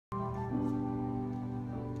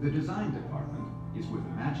The design department is where the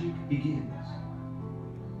magic begins.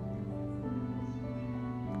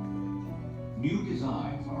 New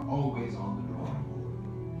designs are always on the drawing board.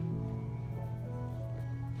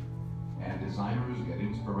 And designers get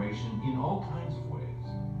inspiration in all kinds of ways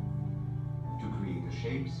to create the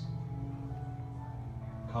shapes,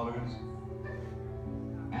 colors,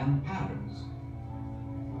 and patterns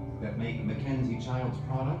that make MacKenzie-Child's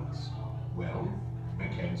products, well,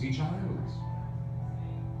 MacKenzie-Child's.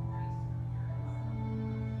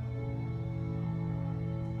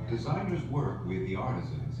 Designers work with the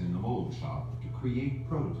artisans in the mold shop to create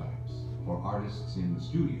prototypes for artists in the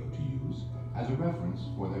studio to use as a reference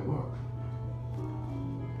for their work.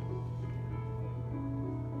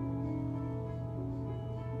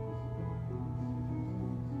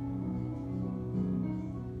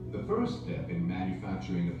 The first step in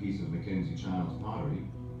manufacturing a piece of MacKenzie-Child's pottery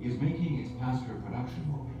is making its plaster production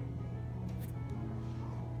mold.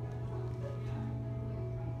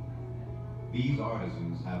 These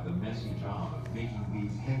artisans have the messy job of making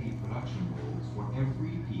these heavy production molds for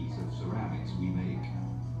every piece of ceramics we make.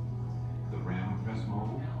 The ram press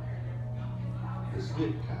mold, the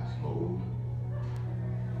split cast mold,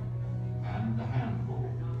 and the hand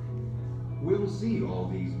mold. We'll see all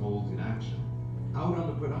these molds in action out on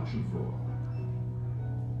the production floor.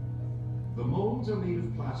 The molds are made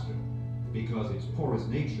of plaster because its porous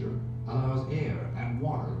nature allows air and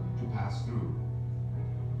water to pass through.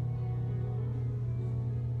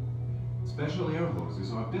 Special air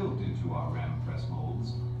hoses are built into our ram press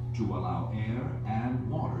molds to allow air and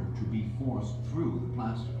water to be forced through the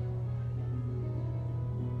plaster.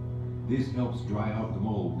 This helps dry out the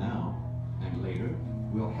mold now, and later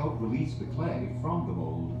will help release the clay from the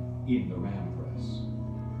mold in the ram press.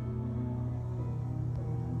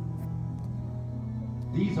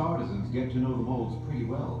 These artisans get to know the molds pretty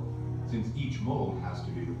well, since each mold has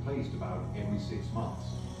to be replaced about every 6 months.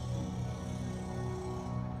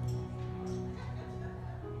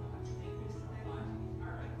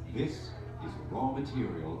 This is the raw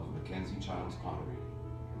material of MacKenzie-Child's pottery.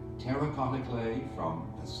 Terracotta clay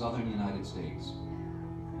from the southern United States.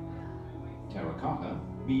 Terracotta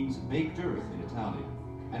means baked earth in Italian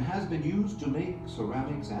and has been used to make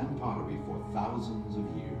ceramics and pottery for thousands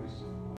of years.